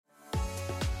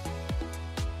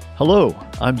Hello,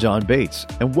 I'm John Bates,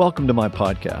 and welcome to my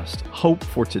podcast, Hope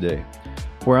for Today,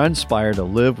 where I inspire to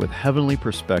live with heavenly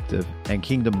perspective and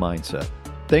kingdom mindset.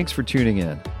 Thanks for tuning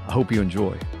in. I hope you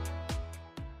enjoy.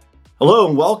 Hello,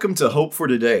 and welcome to Hope for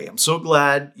Today. I'm so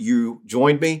glad you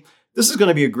joined me. This is going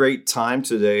to be a great time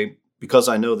today because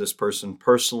I know this person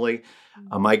personally.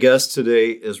 My guest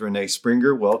today is Rene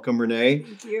Springer. Welcome, Rene.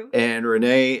 Thank you. And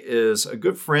Rene is a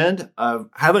good friend. I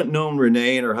haven't known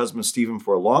Rene and her husband, Stephen,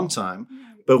 for a long time.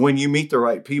 But when you meet the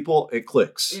right people, it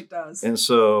clicks. It does. And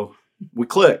so we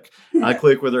click. I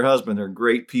click with her husband. They're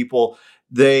great people.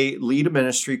 They lead a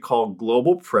ministry called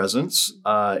Global Presence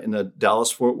in the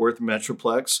Dallas-Fort Worth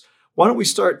Metroplex. Why don't we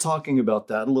start talking about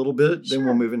that a little bit? Sure. Then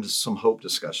we'll move into some hope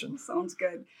discussion. Sounds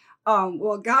good.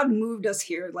 Well, God moved us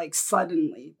here like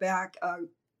suddenly back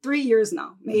 3 years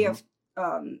now. May of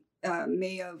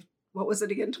what was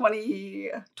it again?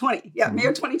 2020. Yeah, May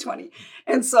of 2020.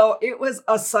 And so it was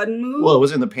a sudden move. Well, it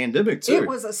was in the pandemic too. It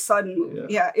was a sudden move.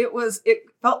 Yeah, it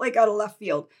felt like out of left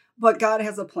field, but God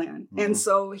has a plan. And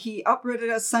so he uprooted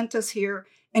us, sent us here.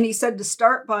 And he said to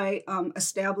start by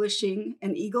establishing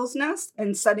an eagle's nest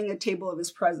and setting a table of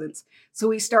his presence. So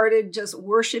we started just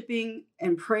worshiping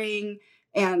and praying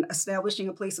and establishing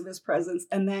a place of his presence,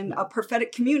 and then a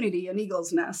prophetic community, an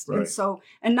eagle's nest. Right.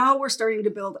 And now we're starting to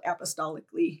build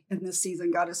apostolically in this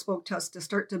season. God has spoke to us to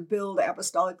start to build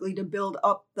apostolically, to build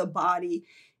up the body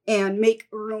and make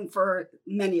room for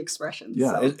many expressions.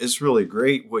 Yeah, So, it's really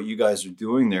great what you guys are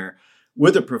doing there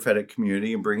with the prophetic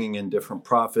community and bringing in different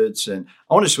prophets. And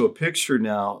I want to show a picture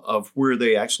now of where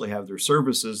they actually have their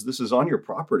services. This is on your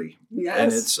property. yes.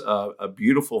 And it's a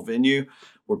beautiful venue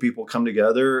where people come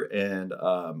together. And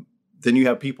then you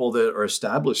have people that are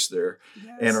established there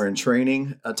Yes. and are in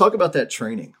training. Talk about that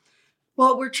training.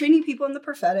 Well, we're training people in the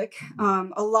prophetic,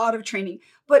 a lot of training,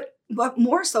 but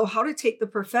more so how to take the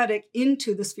prophetic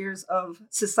into the spheres of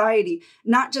society,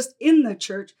 not just in the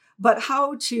church, but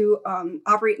how to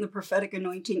operate in the prophetic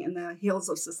anointing in the hills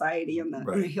of society and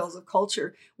in the hills of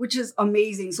culture, which is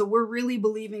amazing. So we're really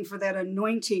believing for that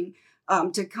anointing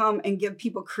to come and give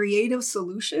people creative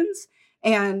solutions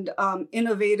and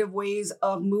innovative ways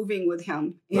of moving with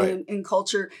him in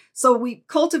culture. So we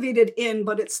cultivated in,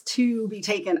 but it's to be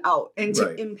taken out and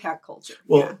to impact culture.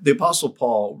 Well, the Apostle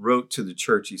Paul wrote to the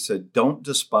church, he said, don't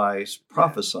despise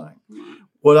prophesying. Yeah.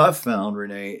 What I've found,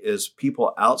 Rene, is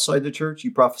people outside the church, you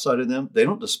prophesy to them, they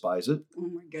don't despise it. Oh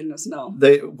my goodness, no.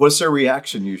 What's their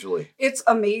reaction usually? It's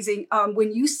amazing.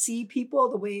 When you see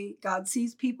people the way God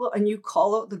sees people and you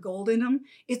call out the gold in them,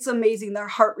 it's amazing. Their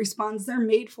heart responds. They're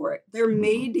made for it. They're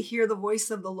made to hear the voice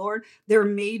of the Lord. They're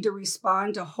made to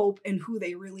respond to hope and who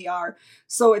they really are.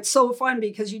 So it's so fun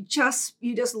because you just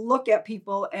look at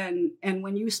people and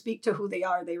when you speak to who they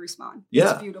are, they respond.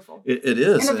 Yeah, it's beautiful. It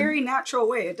is. In a very natural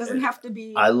way. It doesn't have to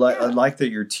be. I like that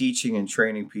you're teaching and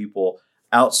training people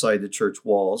outside the church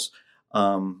walls.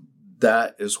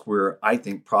 That is where I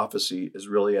think prophecy is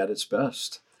really at its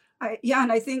best.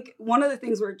 And I think one of the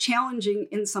things we're challenging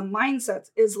in some mindsets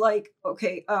is like,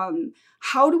 okay,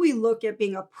 how do we look at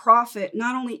being a prophet,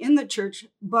 not only in the church,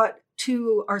 but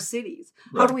to our cities?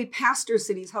 How do we pastor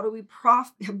cities? How do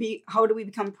we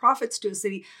become prophets to a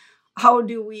city? How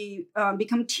do we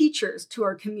become teachers to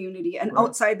our community and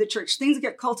outside the church? Things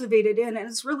get cultivated in, and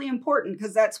it's really important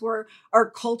because that's where our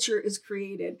culture is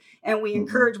created, and we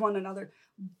encourage one another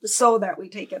so that we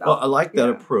take it out. Well, I like that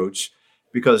approach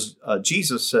because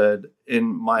Jesus said, in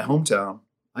my hometown,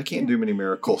 I can't do many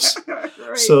miracles.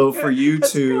 So for you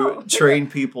to train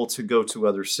people to go to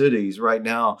other cities, right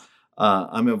now,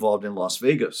 I'm involved in Las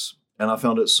Vegas, and I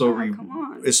found it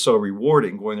it's so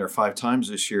rewarding going there 5 times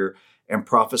this year and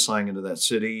prophesying into that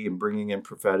city and bringing in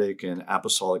prophetic and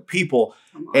apostolic people.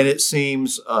 And it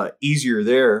seems easier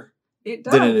there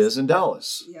than it is in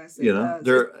Dallas. Yes, does.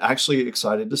 They're actually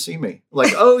excited to see me.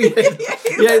 Like, oh, yeah,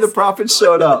 the prophet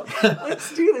showed up.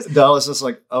 Let's do this. Dallas is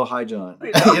like, oh, hi, John.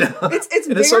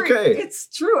 It's okay. It's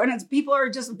true. And people are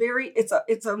just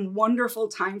it's a wonderful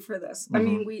time for this. I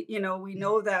mean, we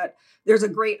know that there's a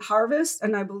great harvest,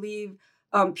 and I believe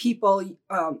people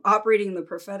operating in the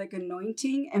prophetic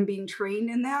anointing and being trained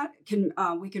in that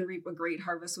we can reap a great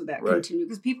harvest with that continue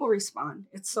because people respond.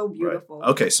 It's so beautiful. Right.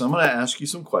 Okay, so I'm going to ask you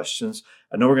some questions.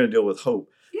 I know we're going to deal with hope,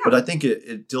 but I think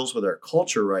it deals with our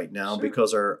culture right now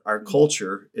because our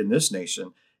culture in this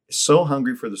nation is so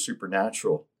hungry for the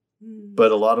supernatural,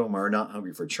 but a lot of them are not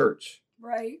hungry for church.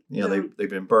 Right. They've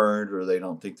been burned or they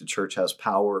don't think the church has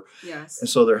power. Yes. And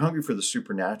so they're hungry for the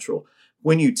supernatural.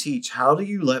 When you teach, how do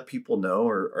you let people know,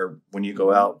 or when you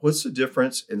go out, what's the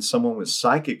difference in someone with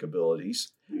psychic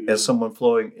abilities and someone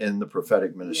flowing in the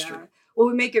prophetic ministry? Yeah. Well,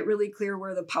 we make it really clear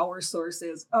where the power source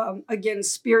is. Again,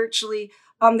 spiritually,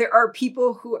 there are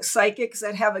people psychics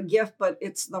that have a gift, but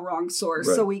it's the wrong source.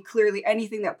 Right. So we clearly,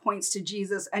 anything that points to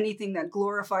Jesus, anything that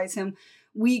glorifies him,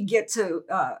 we get to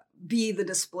be the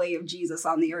display of Jesus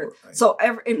on the earth. Right. So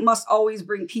it must always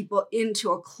bring people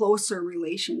into a closer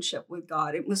relationship with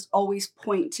God. It must always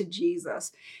point to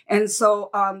Jesus. And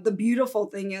so the beautiful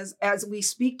thing is, as we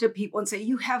speak to people and say,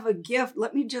 you have a gift,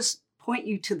 let me just point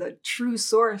you to the true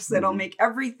source that'll make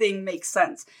everything make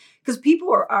sense. Because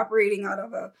people are operating out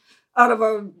of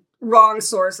a wrong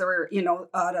source, or,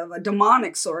 out of a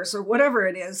demonic source, or whatever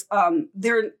it is.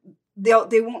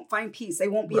 They won't find peace. They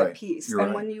won't be at peace. You're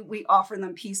and when we offer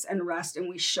them peace and rest, and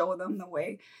we show them the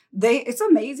way, it's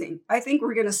amazing. I think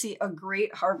we're going to see a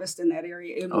great harvest in that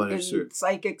area in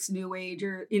psychics, New Age,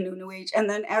 or New Age. And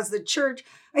then as the church,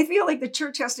 I feel like the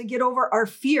church has to get over our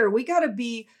fear. We got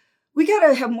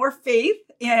to have more faith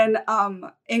in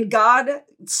God's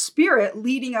Spirit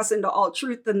leading us into all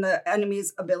truth than the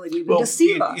enemy's ability to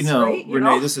deceive us. Right?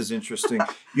 Renee, this is interesting.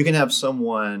 You can have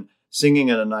someone singing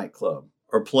in a nightclub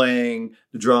or playing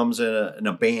the drums in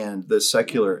a band that's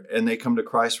secular, and they come to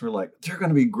Christ and we're like, they're going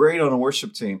to be great on a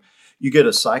worship team. You get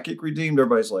a psychic redeemed,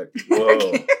 everybody's like,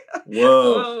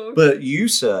 whoa. But you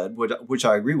said, which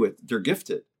I agree with, they're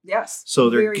gifted. Yes. So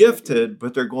they're gifted,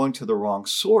 but they're going to the wrong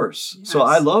source. Yes. So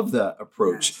I love that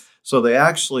approach. Yes. So they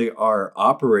actually are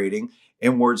operating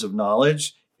in words of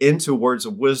knowledge into words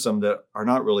of wisdom that are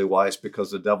not really wise, because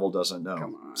the devil doesn't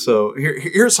know. So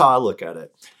here's how I look at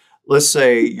it. Let's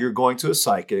say you're going to a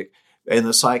psychic, and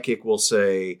the psychic will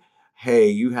say, hey,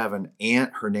 you have an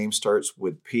aunt. Her name starts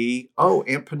with P. Oh,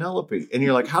 Aunt Penelope. And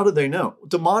you're like, how did they know?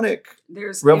 Demonic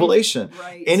revelation.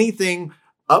 Right. Anything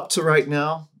up to right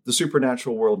now, the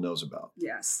supernatural world knows about.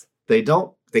 Yes. They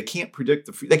can't predict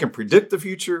they can predict the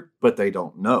future, but they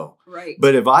don't know. Right.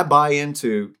 But if I buy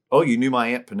into, oh, you knew my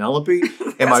Aunt Penelope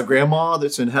and my grandma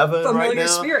that's in heaven right now.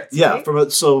 Spirits, yeah.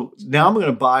 Right? So now I'm going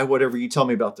to buy whatever you tell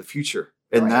me about the future.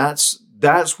 And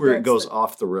that's where it goes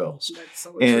off the rails. That's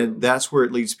so true. That's where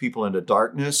it leads people into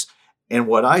darkness. And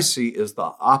what I see is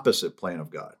the opposite plan of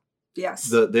God. Yes.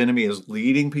 The enemy is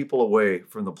leading people away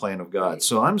from the plan of God. Right.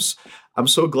 So I'm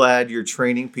so glad you're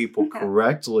training people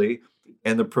correctly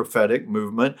in the prophetic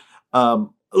movement.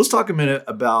 Let's talk a minute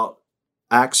about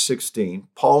Acts 16.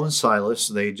 Paul and Silas,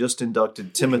 they just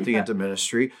inducted Timothy into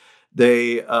ministry.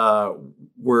 They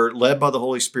were led by the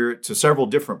Holy Spirit to several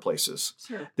different places.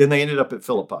 Sure. Then they ended up at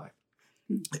Philippi.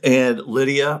 And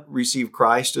Lydia received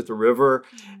Christ at the river,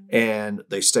 and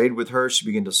they stayed with her. She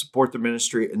began to support the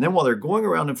ministry. And then while they're going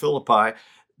around in Philippi,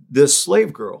 this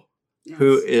slave girl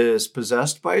who is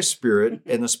possessed by a spirit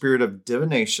and the spirit of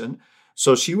divination.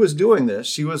 So she was doing this.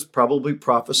 She was probably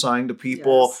prophesying to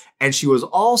people. Yes. And she was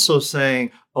also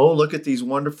saying, oh, look at these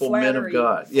wonderful men of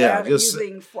God.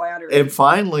 Using flattery. And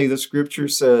finally, the scripture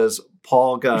says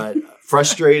Paul got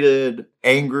frustrated,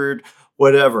 angered,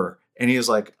 whatever. And he was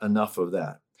like, enough of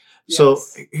that. Yes. So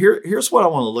here's what I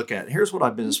want to look at. Here's what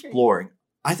I've been exploring.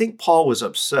 I think Paul was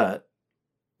upset,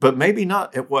 but maybe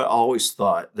not at what I always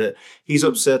thought, that he's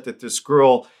upset that this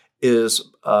girl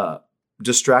is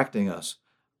distracting us.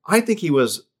 I think he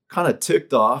was kind of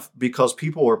ticked off because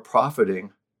people were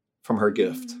profiting from her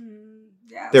gift.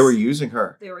 Yes. They were using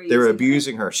her. They were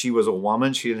abusing her. She was a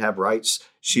woman. She didn't have rights.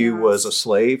 She was a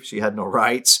slave. She had no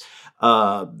rights.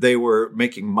 They were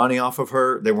making money off of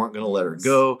her. They weren't going to let her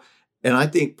go. And I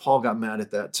think Paul got mad at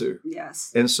that too.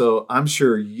 Yes. And so I'm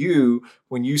sure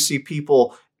when you see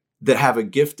people that have a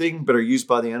gifting but are used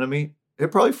by the enemy,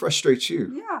 it probably frustrates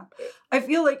you. Yeah. I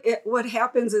feel like what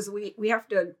happens is we have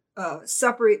to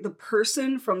separate the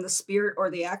person from the spirit or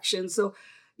the action. So,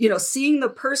 seeing the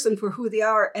person for who they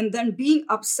are, and then being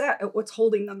upset at what's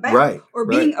holding them back, or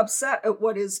being upset at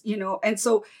what is, and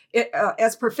so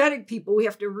as prophetic people, we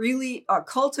have to really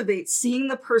cultivate seeing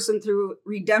the person through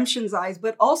redemption's eyes,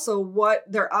 but also what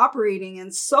they're operating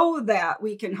in, so that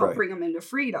we can help bring them into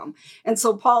freedom. And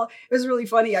so Paul, it was really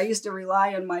funny. I used to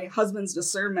rely on my husband's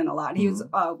discernment a lot. He was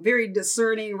very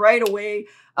discerning right away.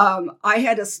 I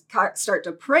had to start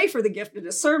to pray for the gift of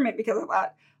discernment, because I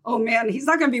thought, oh man, he's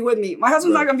not going to be with me. My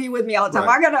husband's not going to be with me all the time.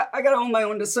 I gotta own my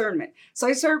own discernment. So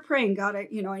I started praying, God, I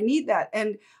need that.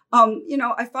 And,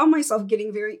 I found myself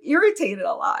getting very irritated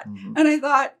a lot. Mm-hmm. And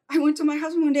I went to my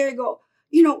husband one day, I go,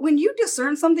 when you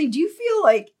discern something, do you feel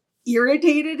like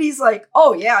irritated? He's like,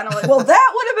 oh yeah. And I'm like, well,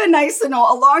 that would have been nice to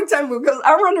know a long time ago, because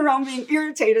I run around being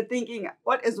irritated thinking,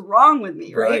 what is wrong with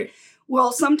me? Right.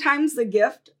 Well, sometimes the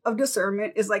gift of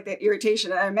discernment is like that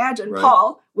irritation. And I imagine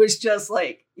Paul was just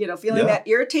like, feeling that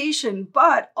irritation,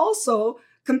 but also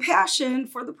compassion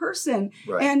for the person,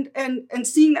 Right. and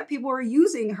seeing that people were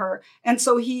using her. And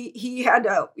so he had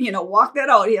to, walk that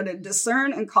out. He had to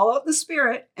discern and call out the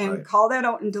spirit and Right. call that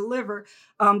out and deliver.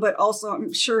 But also,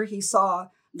 I'm sure he saw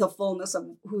the fullness of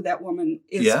who that woman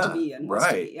is to be and was to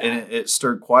right. be. Yeah. And it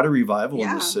stirred quite a revival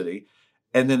in the city.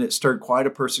 And then it stirred quite a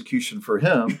persecution for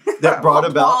him that brought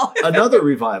about another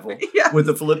revival with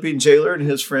the Philippian jailer and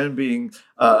his friend being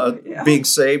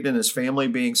saved and his family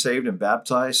being saved and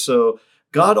baptized. So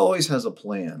God always has a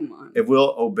plan if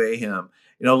we'll obey him.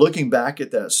 Looking back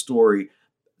at that story,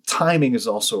 timing is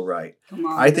also right.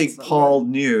 I think Paul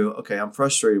knew, okay, I'm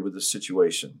frustrated with this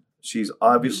situation. She's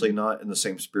obviously not in the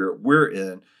same spirit we're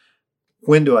in.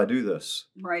 When do I do this?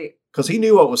 Right. Because he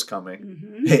knew what was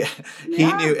coming. He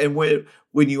knew. And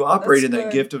when you operate in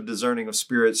that gift of discerning of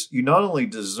spirits, you not only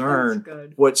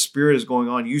discern what spirit is going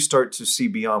on, you start to see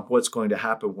beyond what's going to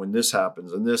happen when this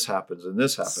happens and this happens and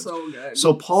this happens. So good.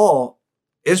 So Paul,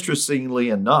 interestingly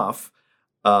enough,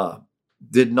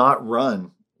 did not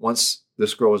run once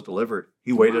this girl was delivered.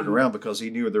 He waited around because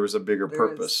he knew there was a bigger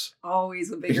purpose.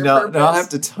 Always a bigger purpose. Now I have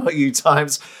to tell you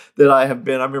times that I have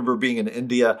been. I remember being in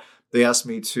India. They asked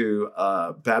me to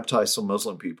baptize some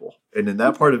Muslim people. And in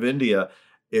that part of India,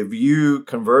 if you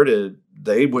converted,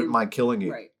 they wouldn't mind killing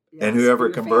you. Right. Yes, and whoever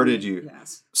converted you.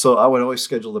 Yes. So I would always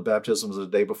schedule the baptisms the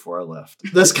day before I left.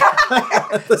 This guy,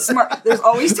 smart. There's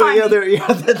always timing.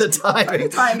 The timing.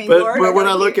 Timing, but Lord, but when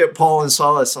I look at Paul and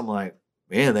Silas, I'm like,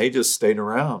 man, they just stayed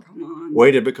around. Come on.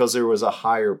 Waited because there was a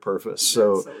higher purpose.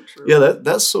 So true.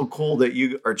 That's so cool that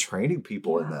you are training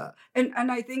people in that. And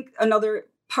I think another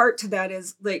part to that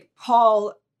is like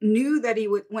Paul knew that he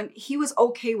would, when he was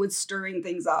okay with stirring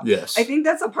things up. Yes. I think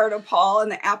that's a part of Paul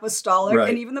and the apostolic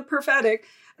and even the prophetic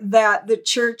that the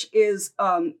church is,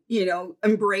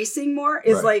 embracing more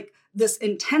is like this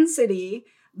intensity,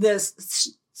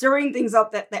 this stirring things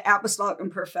up that the apostolic and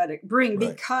prophetic bring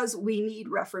because we need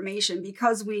reformation,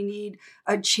 because we need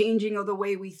a changing of the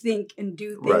way we think and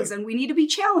do things, and we need to be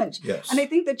challenged. Yes. And I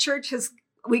think the church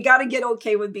we got to get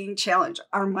okay with being challenged.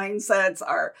 Our mindsets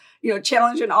are,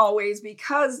 challenged in all ways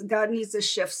because God needs to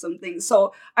shift some things.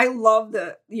 So I love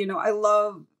I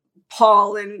love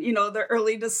Paul and, the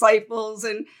early disciples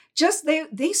and just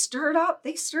they stirred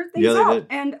things up. Did.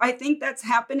 And I think that's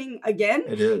happening again.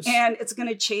 It is. And it's going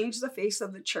to change the face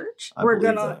of the church. We're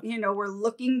going to, we're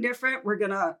looking different. We're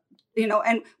going to,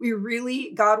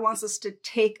 and God wants us to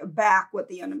take back what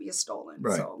the enemy has stolen.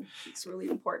 Right. So it's really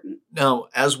important. Now,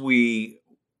 as we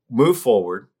move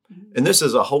forward, and this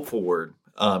is a hopeful word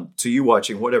to you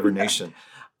watching whatever nation,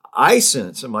 I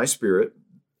sense in my spirit,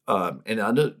 and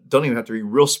I don't even have to be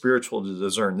real spiritual to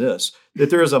discern this, that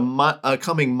there is a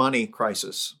coming money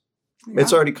crisis. Yeah.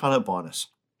 It's already come up on us.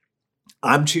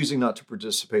 I'm choosing not to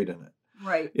participate in it.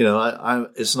 Right.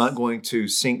 It's not going to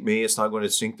sink me. It's not going to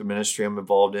sink the ministry I'm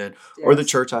involved in or the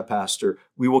church I pastor.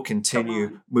 We will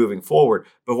continue moving forward.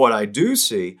 But what I do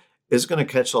see is going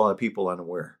to catch a lot of people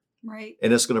unaware. Right.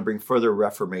 And it's going to bring further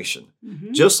reformation.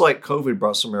 Mm-hmm. Just like COVID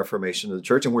brought some reformation to the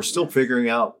church, and we're still figuring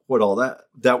out what all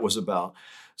that was about.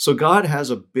 So God has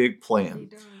a big plan. He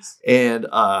does. And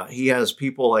he has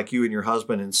people like you and your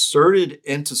husband inserted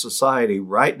into society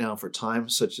right now for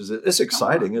times such as this. It's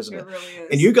exciting, isn't it? It really is.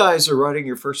 And you guys are writing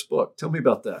your first book. Tell me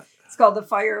about that. It's called The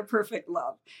Fire of Perfect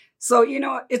Love. So,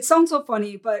 it sounds so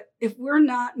funny, but if we're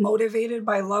not motivated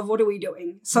by love, what are we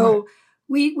doing? So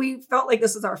we felt like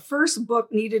this is our first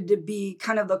book needed to be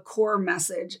kind of the core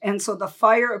message. And so the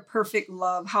fire of perfect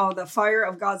love, how the fire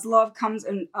of God's love comes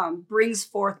and brings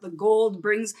forth the gold,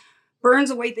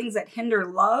 burns away things that hinder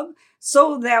love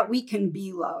so that we can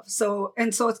be love. So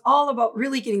it's all about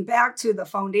really getting back to the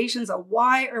foundations of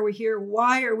why are we here?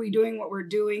 Why are we doing what we're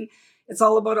doing? It's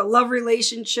all about a love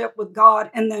relationship with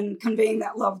God and then conveying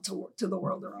that love to the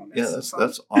world around us. Yeah,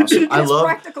 that's awesome. I love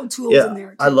practical tools in there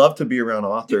too. I love to be around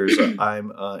authors.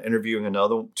 I'm interviewing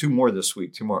two more this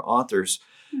week, two more authors.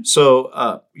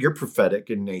 So you're prophetic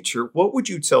in nature. What would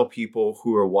you tell people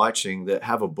who are watching that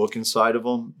have a book inside of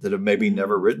them that have maybe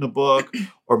never written a book,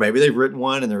 or maybe they've written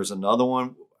one and there's another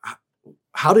one?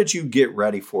 How did you get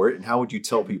ready for it, and how would you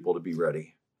tell people to be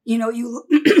ready? You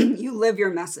live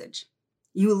your message.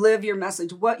 You live your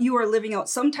message, what you are living out.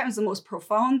 Sometimes the most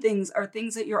profound things are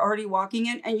things that you're already walking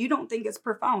in and you don't think it's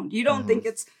profound. You don't think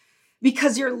it's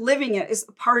because you're living it. It's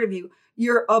a part of you.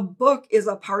 A book is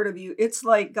a part of you. It's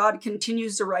like God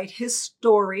continues to write his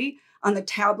story on the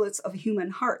tablets of human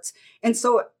hearts. And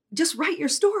so just write your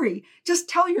story. Just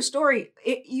tell your story.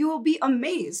 You will be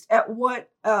amazed at what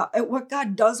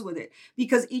God does with it,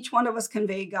 because each one of us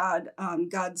convey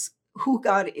who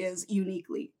God is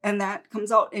uniquely. And that comes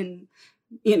out in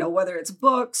whether it's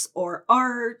books or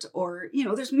art or,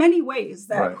 there's many ways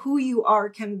that who you are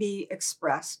can be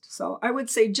expressed. So I would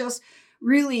say just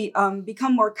really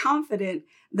become more confident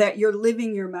that you're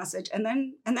living your message, and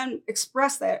then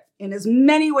express that in as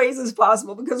many ways as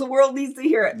possible, because the world needs to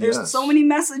hear it. There's so many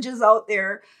messages out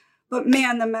there, but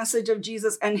man, the message of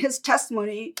Jesus and his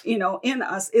testimony, in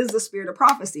us is the spirit of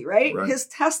prophecy, right? His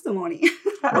testimony.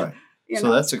 Right.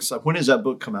 So that's exciting. When does that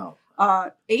book come out?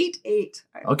 8-8.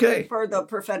 Okay. For the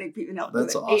prophetic people. No,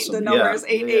 that's awesome. The number is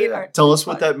 8-8. Tell us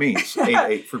what that means.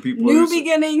 8-8 for people. New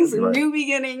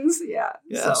beginnings. Yeah.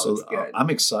 Yeah. So it's good.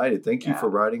 I'm excited. Thank you for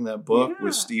writing that book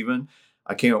with Stephen.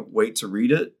 I can't wait to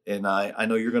read it. And I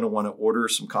know you're going to want to order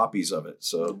some copies of it.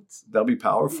 So that'll be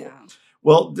powerful. Yeah.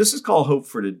 Well, this is called Hope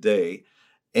for Today.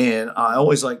 And I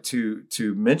always like to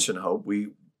mention hope. We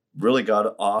really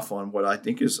got off on what I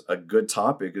think is a good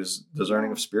topic, is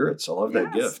discerning of spirits. I love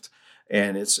that gift.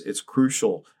 And it's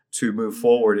crucial to move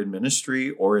forward in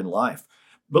ministry or in life.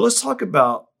 But let's talk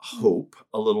about hope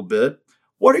a little bit.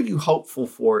 What are you hopeful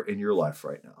for in your life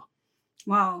right now?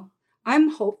 Wow. I'm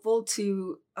hopeful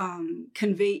to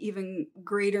convey even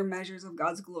greater measures of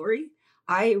God's glory.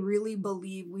 I really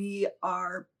believe we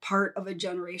are part of a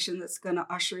generation that's going to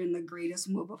usher in the greatest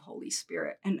move of Holy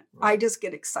Spirit. And I just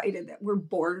get excited that we're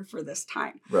born for this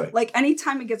time. Right. Like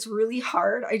anytime it gets really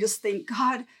hard, I just think,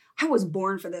 God, I was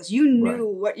born for this. You knew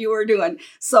what you were doing.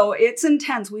 So it's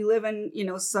intense. We live in,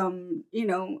 some,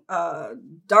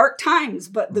 dark times,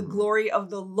 but the glory of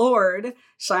the Lord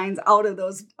shines out of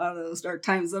those dark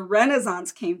times. The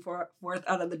Renaissance came forth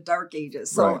out of the dark ages.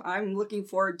 So I'm looking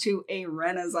forward to a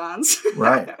Renaissance.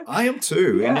 Right. I am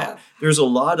too. Yeah. And there's a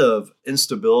lot of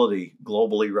instability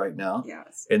globally right now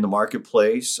in the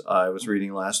marketplace. I was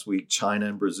reading last week, China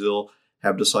and Brazil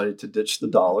have decided to ditch the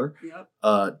dollar.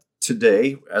 Yep.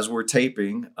 Today, as we're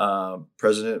taping,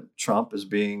 President Trump is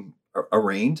being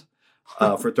arraigned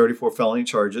for 34 felony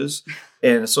charges.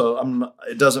 And so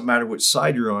it doesn't matter which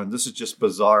side you're on. This is just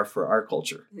bizarre for our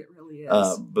culture. It really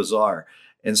is. Bizarre.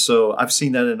 And so I've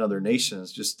seen that in other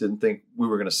nations, just didn't think we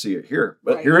were going to see it here.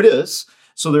 But here it is.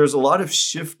 So there's a lot of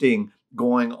shifting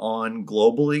going on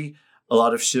globally, a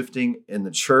lot of shifting in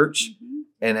the church. Mm-hmm.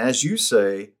 And as you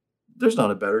say, there's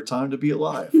not a better time to be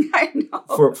alive. I know.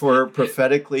 For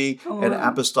prophetically and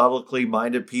apostolically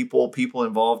minded people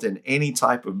involved in any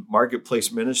type of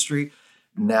marketplace ministry,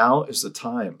 now is the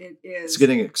time. It is. It's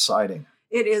getting exciting.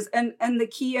 It is. And the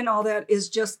key in all that is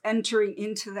just entering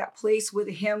into that place with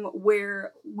him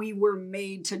where we were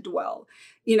made to dwell,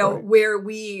 where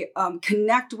we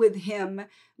connect with him,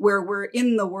 where we're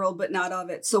in the world, but not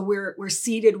of it. So we're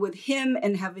seated with him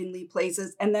in heavenly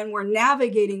places, and then we're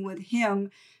navigating with him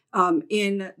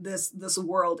in this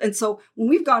world. And so when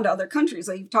we've gone to other countries,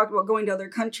 like you've talked about going to other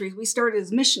countries, we started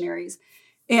as missionaries.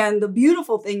 And the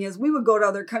beautiful thing is we would go to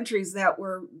other countries that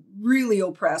were really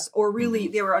oppressed or really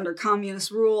they were under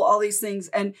communist rule, all these things.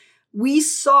 And we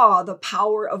saw the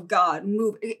power of God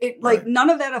move. Like none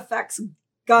of that affects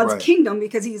God's kingdom,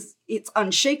 because it's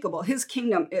unshakable. His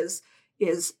kingdom is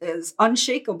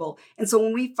unshakable. And so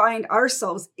when we find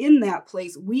ourselves in that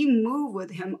place, we move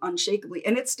with him unshakably,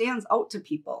 and it stands out to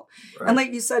people. Right. And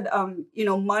like you said,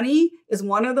 money is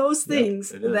one of those things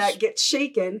that gets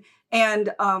shaken.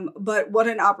 And, but what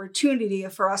an opportunity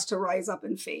for us to rise up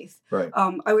in faith. Right.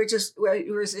 I was just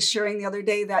sharing the other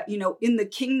day that, in the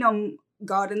kingdom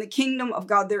of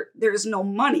God, there is no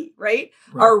money, right?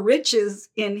 Our riches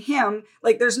in him,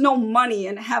 like there's no money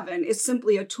in heaven. It's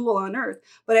simply a tool on earth.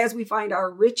 But as we find our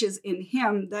riches in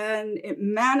him, then it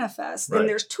manifests, and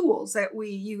there's tools that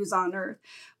we use on earth.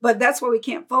 But that's why we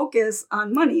can't focus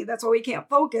on money. That's why we can't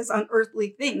focus on earthly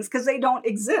things, because they don't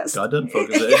exist. God doesn't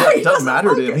focus. It doesn't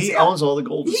matter to him. He owns all the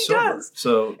gold and silver. Does.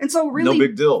 So really, no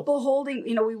big deal. Beholding,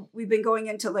 we've been going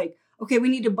into okay, we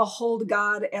need to behold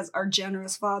God as our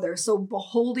generous Father. So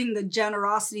beholding the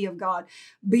generosity of God,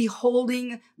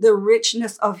 beholding the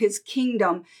richness of his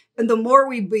kingdom. And the more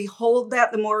we behold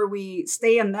that, the more we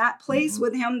stay in that place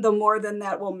with him, the more then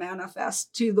that will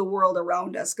manifest to the world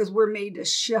around us, because we're made to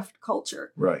shift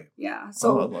culture. Right. Yeah.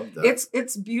 So I love that.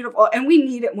 It's beautiful, and we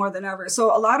need it more than ever.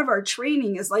 So a lot of our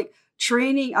training is like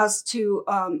training us to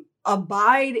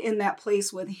abide in that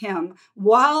place with him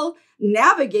while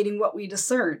navigating what we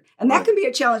discern. And that can be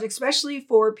a challenge, especially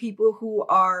for people who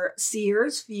are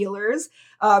seers, feelers,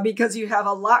 because you have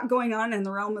a lot going on in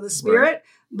the realm of the spirit,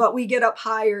 but we get up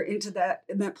higher into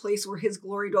in that place where his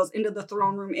glory dwells, into the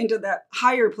throne room, into that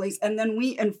higher place. And then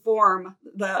we inform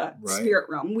the spirit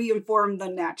realm. We inform the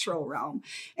natural realm.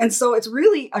 And so it's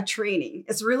really a training.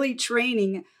 It's really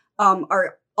training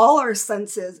our all our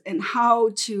senses and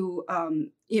how to,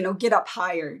 get up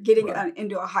higher, getting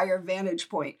into a higher vantage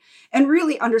point, and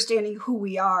really understanding who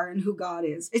we are and who God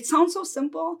is. It sounds so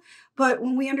simple, but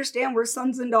when we understand we're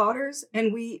sons and daughters,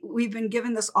 and we've been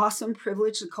given this awesome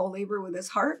privilege to co-labor with His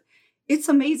heart, it's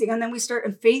amazing. And then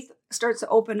and faith starts to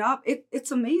open up.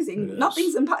 It's amazing.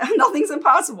 Nothing's impossible. Nothing's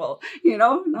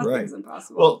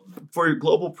impossible. Well, for your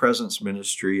global presence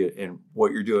ministry and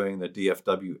what you're doing in the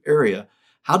DFW area,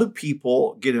 how do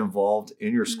people get involved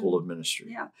in your school of ministry?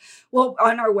 Yeah. Well,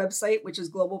 on our website, which is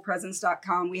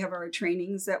globalpresence.com, we have our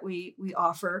trainings that we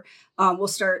offer. We'll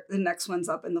start the next ones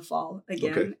up in the fall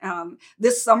again. Okay.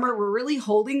 This summer, we're really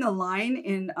holding the line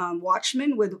in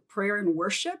Watchmen with prayer and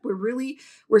worship.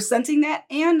 We're sensing that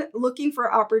and looking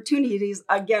for opportunities.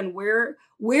 Again, where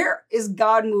is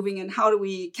God moving, and how do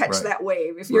we catch that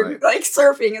wave? If you're like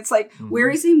surfing, it's like,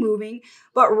 where is He moving?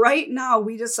 But right now,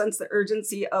 we just sense the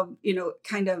urgency of,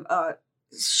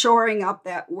 shoring up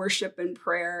that worship and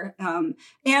prayer,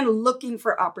 and looking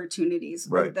for opportunities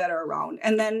that are around.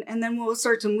 And then we'll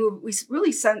start to move. We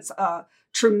really sense a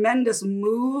tremendous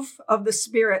move of the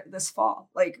Spirit this fall,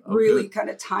 really kind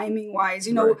of timing wise.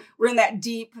 We're in that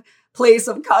deep place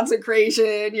of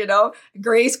consecration,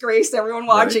 grace to everyone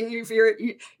watching. If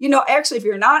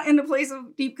you're not in a place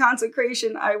of deep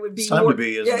consecration, I would be more,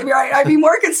 I'd be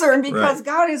more concerned, because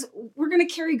we're going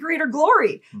to carry greater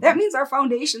glory. Mm-hmm. That means our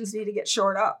foundations need to get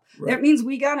shored up. Right. That means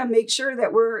we got to make sure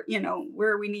that we're,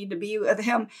 where we need to be with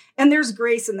Him. And there's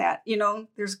grace in that,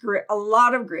 there's a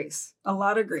lot of grace.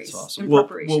 That's awesome.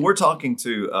 Well, we're talking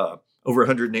to over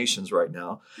 100 nations right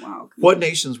now. Wow. What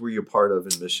nations were you part of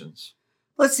in missions?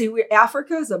 Let's see,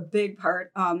 Africa is a big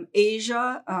part.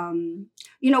 Asia,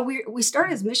 we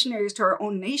started as missionaries to our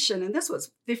own nation, and this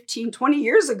was 15, 20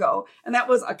 years ago, and that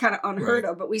was kind of unheard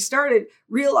of. But we started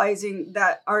realizing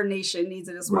that our nation needs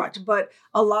it as much. But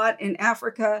a lot in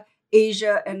Africa,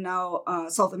 Asia, and now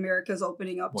South America is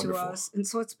opening up to us, and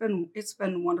so it's been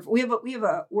wonderful. We have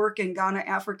a work in Ghana,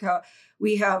 Africa.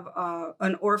 We have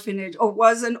an orphanage, or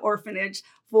was an orphanage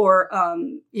for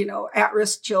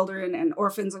at-risk children and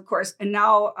orphans, of course. And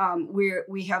now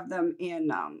we have them in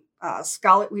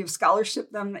we have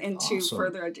scholarship them into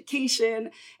further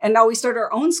education. And now we start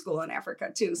our own school in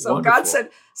Africa too. So wonderful. God said,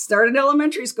 start an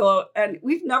elementary school. And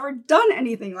we've never done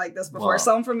anything like this before. Wow.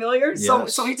 Sound familiar?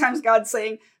 Yes. So many times God's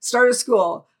saying, start a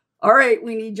school. All right,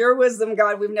 we need your wisdom,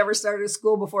 God. We've never started a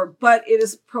school before, but it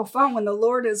is profound when the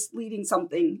Lord is leading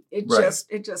something. It just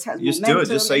has momentum. Just do it.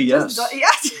 Just say yes.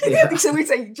 So we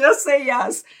say, just say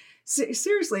yes.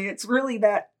 Seriously, it's really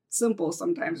that simple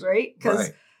sometimes, right? Because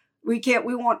we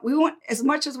want as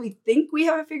much as we think we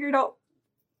have it figured out.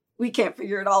 We can't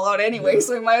figure it all out anyway,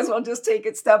 so we might as well just take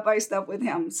it step by step with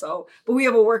Him. But we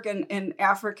have a work in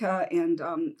Africa, and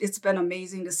it's been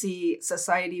amazing to see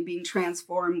society being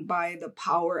transformed by the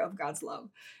power of God's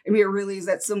love. I mean, it really is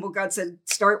that simple. God said,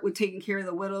 start with taking care of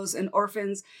the widows and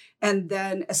orphans, and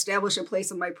then establish a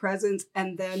place of my presence,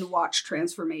 and then watch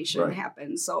transformation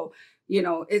happen. So,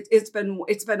 it's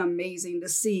been amazing to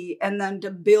see, and then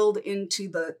to build into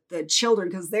the children,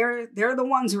 because they're the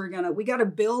ones who we got to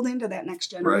build into that next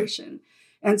generation.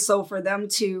 Right. And so for them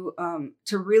to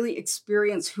really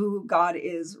experience who God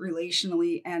is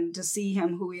relationally, and to see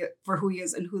Him for who He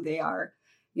is and who they are,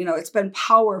 it's been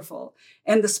powerful.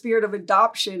 And the spirit of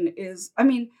adoption is, I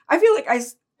feel like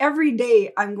every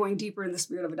day I'm going deeper in the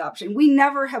spirit of adoption. We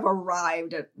never have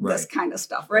arrived at this kind of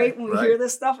stuff, right? When we hear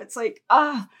this stuff, it's like,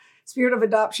 spirit of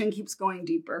adoption keeps going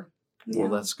deeper. Yeah. Well,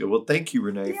 that's good. Well, thank you,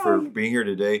 Rene, for being here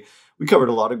today. We covered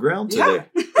a lot of ground today.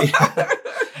 Yeah.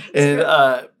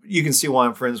 And you can see why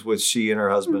I'm friends with she and her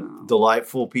husband.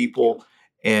 Delightful people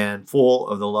and full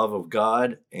of the love of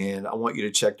God. And I want you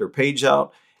to check their page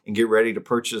out and get ready to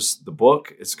purchase the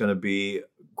book. It's going to be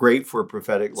great for a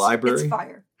prophetic library. It's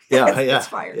fire. It's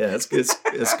fire. Yeah,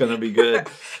 it's going to be good.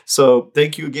 So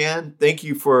thank you again. Thank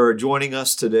you for joining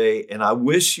us today. And I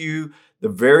wish you the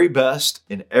very best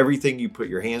in everything you put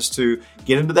your hands to.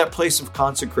 Get into that place of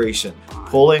consecration,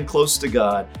 pull in close to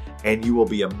God, and you will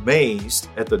be amazed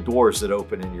at the doors that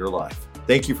open in your life.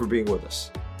 Thank you for being with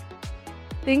us.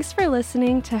 Thanks for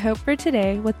listening to Hope for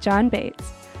Today with John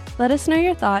Bates. Let us know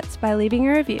your thoughts by leaving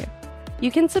a review. You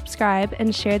can subscribe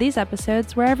and share these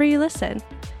episodes wherever you listen.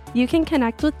 You can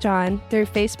connect with John through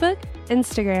Facebook,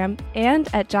 Instagram, and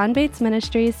at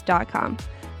johnbatesministries.com.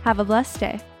 Have a blessed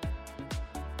day.